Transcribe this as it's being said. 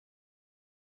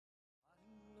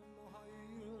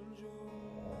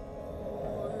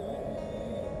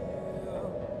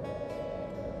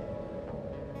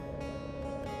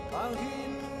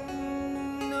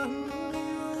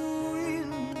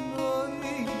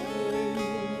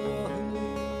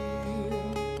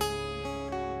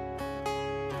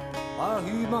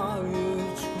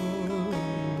아히마의 춤은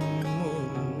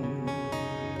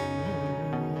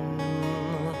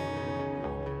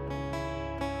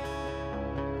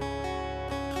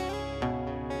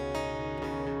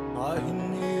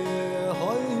아힌니의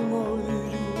하이마의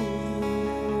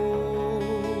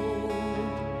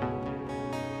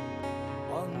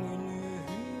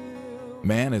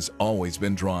Man has always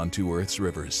been drawn to Earth's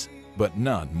rivers, but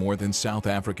none more than South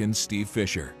African Steve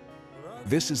Fisher.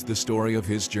 This is the story of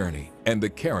his journey and the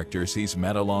characters he's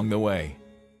met along the way.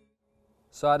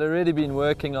 So I'd already been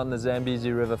working on the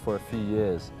Zambezi River for a few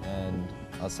years, and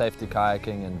I was safety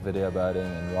kayaking and video boating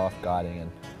and raft guiding, and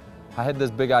I had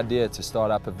this big idea to start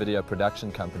up a video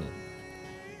production company.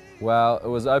 Well, it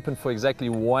was open for exactly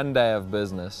 1 day of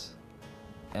business,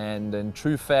 and in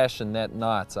true fashion that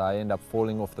night I ended up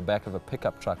falling off the back of a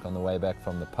pickup truck on the way back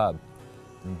from the pub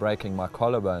and breaking my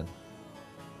collarbone.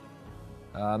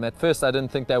 At first I didn't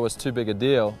think that was too big a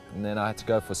deal, and then I had to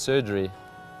go for surgery,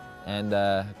 and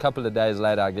a couple of days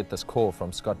later I get this call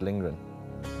from Scott Lindgren.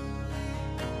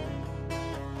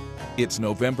 It's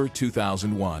November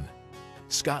 2001.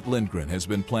 Scott Lindgren has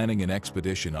been planning an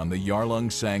expedition on the Yarlung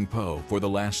Sangpo for the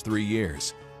last 3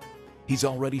 years. He's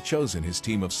already chosen his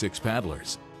team of 6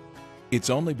 paddlers. It's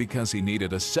only because he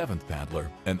needed a 7th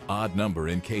paddler, an odd number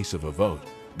in case of a vote,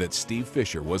 that Steve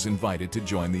Fisher was invited to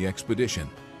join the expedition.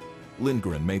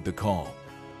 Lindgren made the call.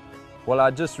 Well,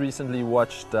 I just recently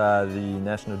watched the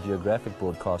National Geographic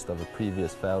broadcast of a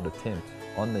previous failed attempt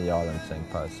on the Yarlung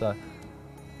Sangpo, so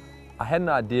I had an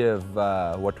idea of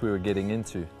what we were getting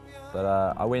into, but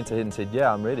I went ahead and said,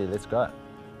 yeah, I'm ready, let's go.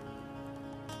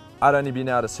 I'd only been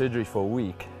out of surgery for a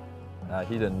week.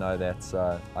 He didn't know that,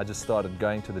 so I just started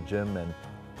going to the gym and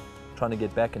trying to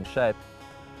get back in shape.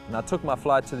 And I took my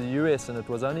flight to the US, and it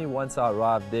was only once I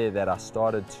arrived there that I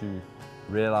started to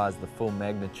realize the full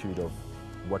magnitude of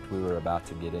what we were about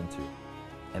to get into,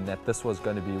 and that this was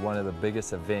going to be one of the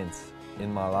biggest events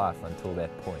in my life until that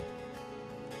point.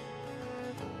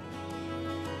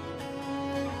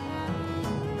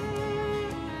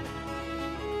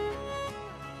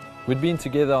 We'd been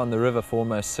together on the river for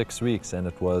almost 6 weeks, and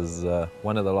it was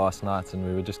one of the last nights, and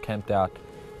we were just camped out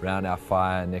around our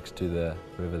fire next to the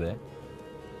river there.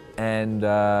 And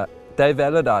Dave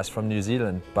Allardyce from New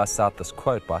Zealand busts out this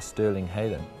quote by Sterling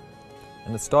Hayden.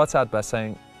 And it starts out by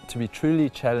saying, to be truly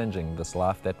challenging, this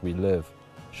life that we live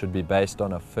should be based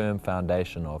on a firm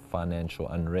foundation of financial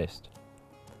unrest.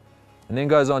 And then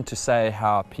goes on to say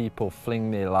how people fling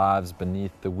their lives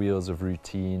beneath the wheels of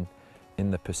routine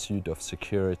in the pursuit of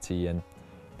security, and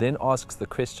then asks the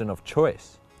question of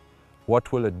choice.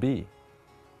 What will it be?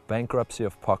 Bankruptcy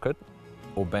of pocket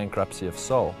or bankruptcy of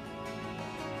soul?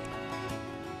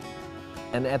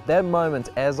 And at that moment,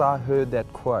 as I heard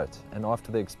that quote, and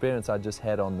after the experience I just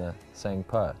had on the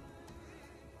Sangpo,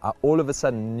 I all of a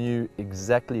sudden knew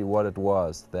exactly what it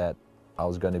was that I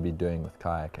was going to be doing with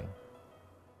kayaking.